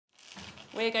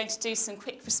We're going to do some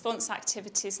quick response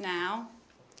activities now.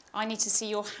 I need to see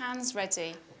your hands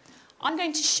ready. I'm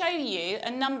going to show you a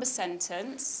number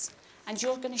sentence and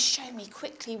you're going to show me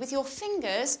quickly with your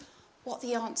fingers what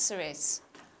the answer is.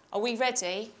 Are we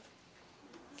ready?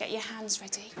 Get your hands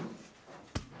ready.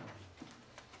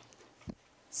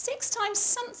 6 times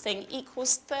something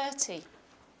equals 30.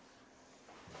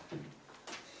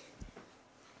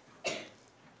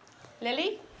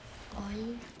 Lily?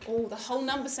 5. Oh, the whole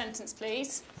number sentence,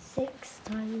 please. 6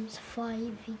 times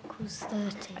 5 equals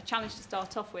 30. A challenge to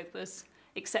start off with was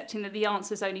accepting that the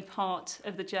answer is only part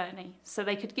of the journey. So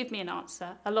they could give me an answer.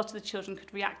 A lot of the children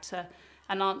could react to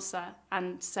an answer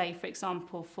and say, for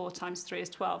example, 4 times 3 is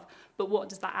 12. But what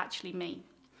does that actually mean?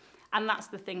 And that's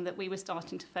the thing that we were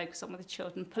starting to focus on with the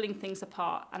children, pulling things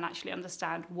apart and actually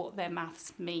understand what their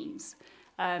maths means.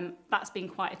 That's been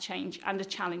quite a change and a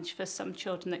challenge for some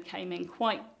children that came in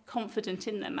quite confident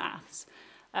in their maths,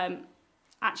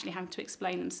 actually having to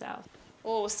explain themselves.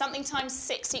 Or something times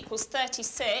 6 equals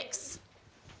 36.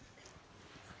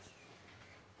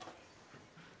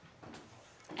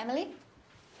 Emily?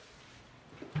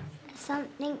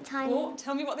 Something times... Oh,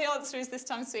 tell me what the answer is this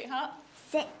time, sweetheart.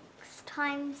 6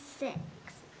 times 6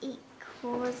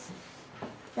 equals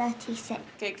 36.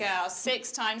 Good girl.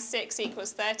 6 times 6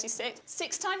 equals 36.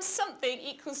 6 times something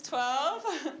equals 12.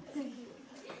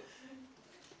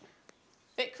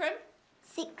 Vikram?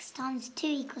 6 times 2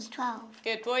 equals 12.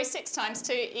 Good boy. 6 times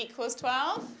 2 equals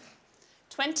 12.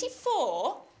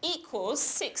 24 equals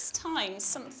 6 times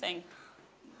something.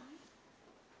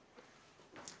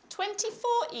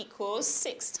 24 equals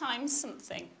 6 times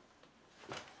something.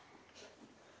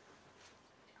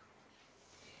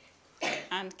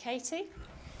 And Katie?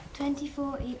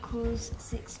 24 equals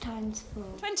 6 times 4.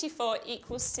 24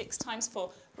 equals 6 times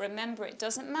 4. Remember, it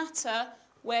doesn't matter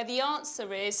where the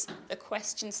answer is, the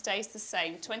question stays the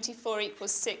same. 24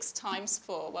 equals 6 times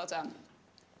 4. Well done.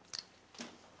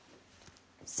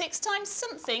 6 times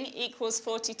something equals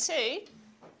 42.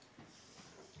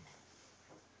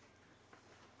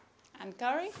 And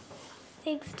Gary?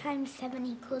 6 times 7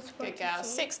 equals 42. Good girl.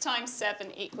 6 times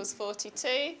 7 equals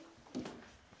 42.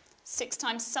 6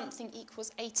 times something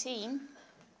equals 18.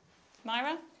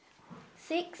 Myra?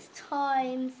 6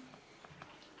 times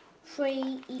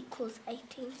 3 equals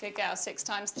 18. Good girl. 6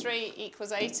 times 3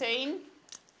 equals 18.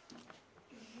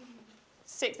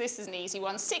 6, this is an easy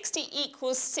one. 60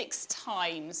 equals 6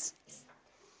 times.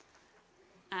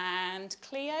 And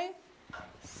Cleo?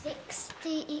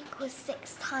 60 equals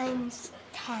 6 times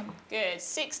 10. Good.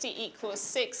 60 equals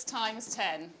 6 times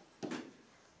 10.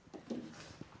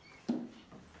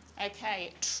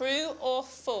 Okay, true or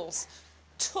false?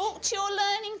 Talk to your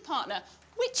learning partner.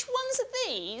 Which ones of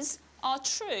these are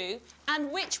true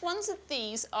and which ones of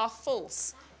these are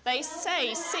false? They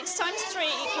say 6 times 3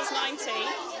 equals 19.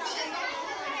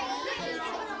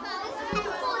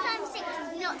 4 times 6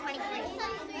 is not 23.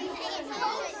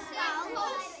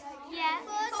 Yeah.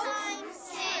 4 times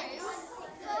 6.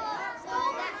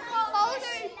 False,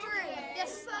 true.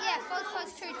 Yes, yeah,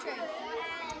 false, true.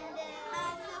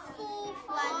 And the fourth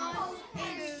one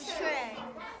is true.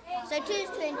 So 2 is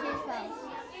true and 2 is false.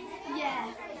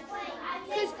 Yeah.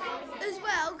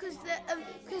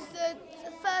 Because the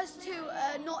first two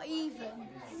are not even.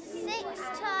 6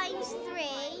 times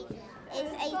 3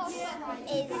 is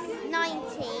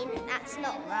 19. That's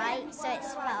not right, so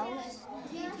it's false.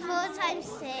 4 times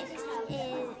 6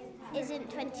 isn't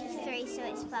 23, so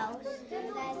it's false.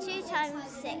 2 times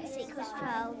 6 equals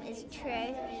 12 is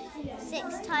true.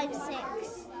 6 times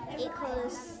 6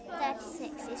 equals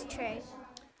 36 is true.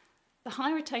 The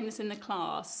high retainers in the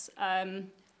class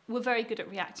were very good at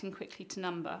reacting quickly to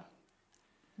number.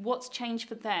 What's changed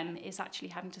for them is actually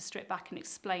having to strip back and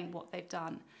explain what they've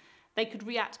done. They could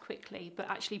react quickly, but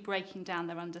actually breaking down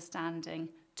their understanding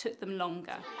took them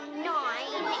longer. 9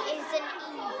 isn't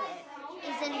even number.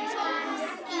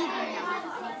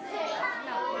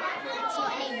 No, it's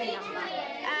not an even number.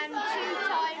 And 2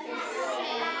 times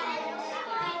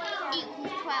 6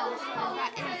 equals 12. So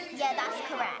that is, Yeah, that's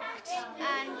correct.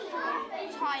 and 4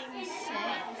 times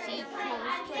 6 equals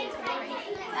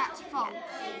 23. That's false.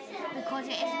 Because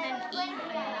it isn't an even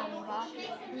number.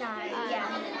 No,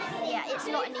 yeah, it's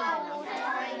not an even number.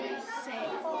 Times 6.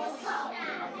 No,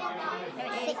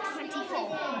 it's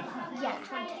 624. Yeah,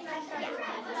 20.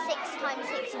 Yeah, 6 times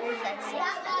 6 equals 36.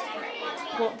 That's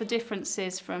correct. What the difference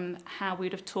is from how we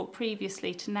would have taught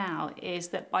previously to now is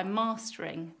that by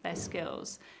mastering their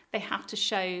skills, they have to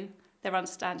show their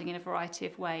understanding in a variety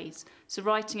of ways. So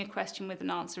writing a question with an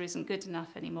answer isn't good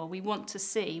enough anymore. We want to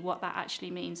see what that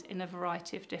actually means in a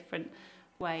variety of different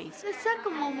ways. The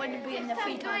second one wouldn't be in the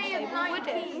 3 times table, would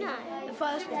it? No. The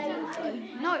first one would though.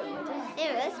 No, it wouldn't.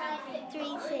 It was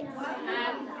 3, 6,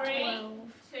 And 3,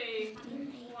 2,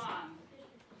 1.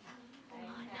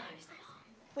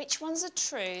 Which ones are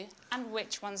true and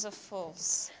which ones are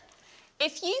false?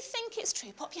 If you think it's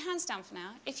true, pop your hands down for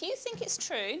now. If you think it's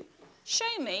true,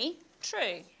 show me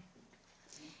true.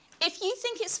 If you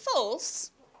think it's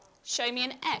false, show me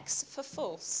an X for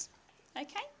false.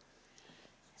 Okay?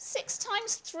 6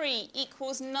 times 3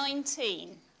 equals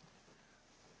 19.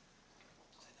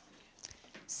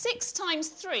 6 times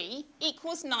 3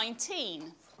 equals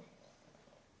 19.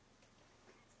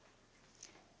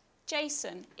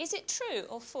 Jason, is it true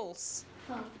or false?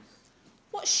 False.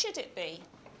 What should it be?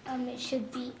 It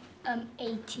should be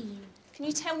 18. Can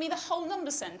you tell me the whole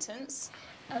number sentence?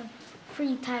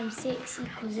 3 times 6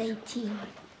 equals 18.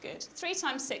 Good. 3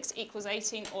 times 6 equals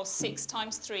 18, or 6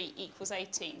 times 3 equals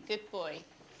 18. Good boy.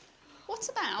 What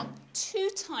about 2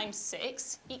 times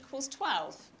 6 equals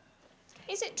 12?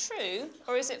 Is it true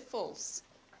or is it false?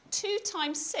 2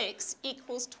 times 6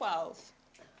 equals 12.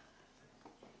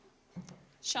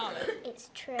 Charlotte? It's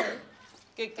true.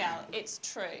 Good gal, it's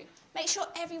true. Make sure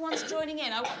everyone's joining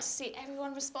in. I want to see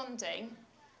everyone responding.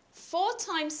 4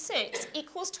 times 6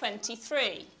 equals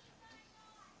 23.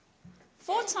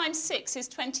 4 times 6 is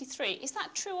 23. Is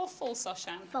that true or false,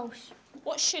 Oshan? False.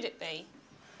 What should it be?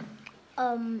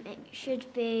 It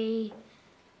should be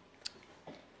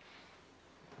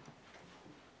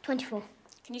 24.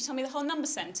 Can you tell me the whole number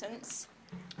sentence?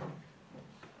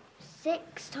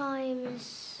 6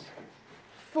 times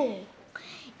 4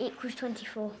 equals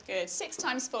 24. Good. 6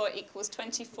 times 4 equals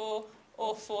 24,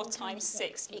 or 4 times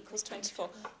 6 equals 24.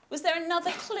 Was there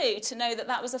another clue to know that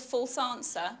that was a false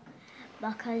answer?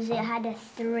 Because it had a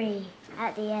 3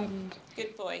 at the end.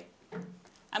 Good boy.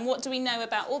 And what do we know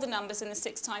about all the numbers in the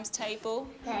 6 times table?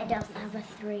 That it doesn't have a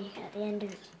 3 at the end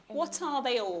of it. What are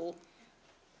they all?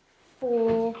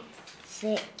 4,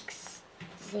 6,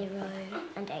 0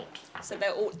 and 8. So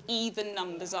they're all even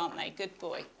numbers, aren't they? Good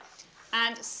boy.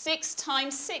 And 6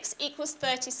 times 6 equals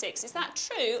 36. Is that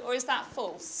true or is that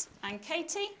false? And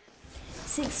Katie?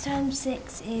 6 times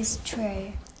 6 is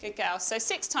true. Good girl. So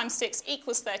 6 times 6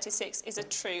 equals 36 is a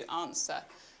true answer.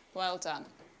 Well done.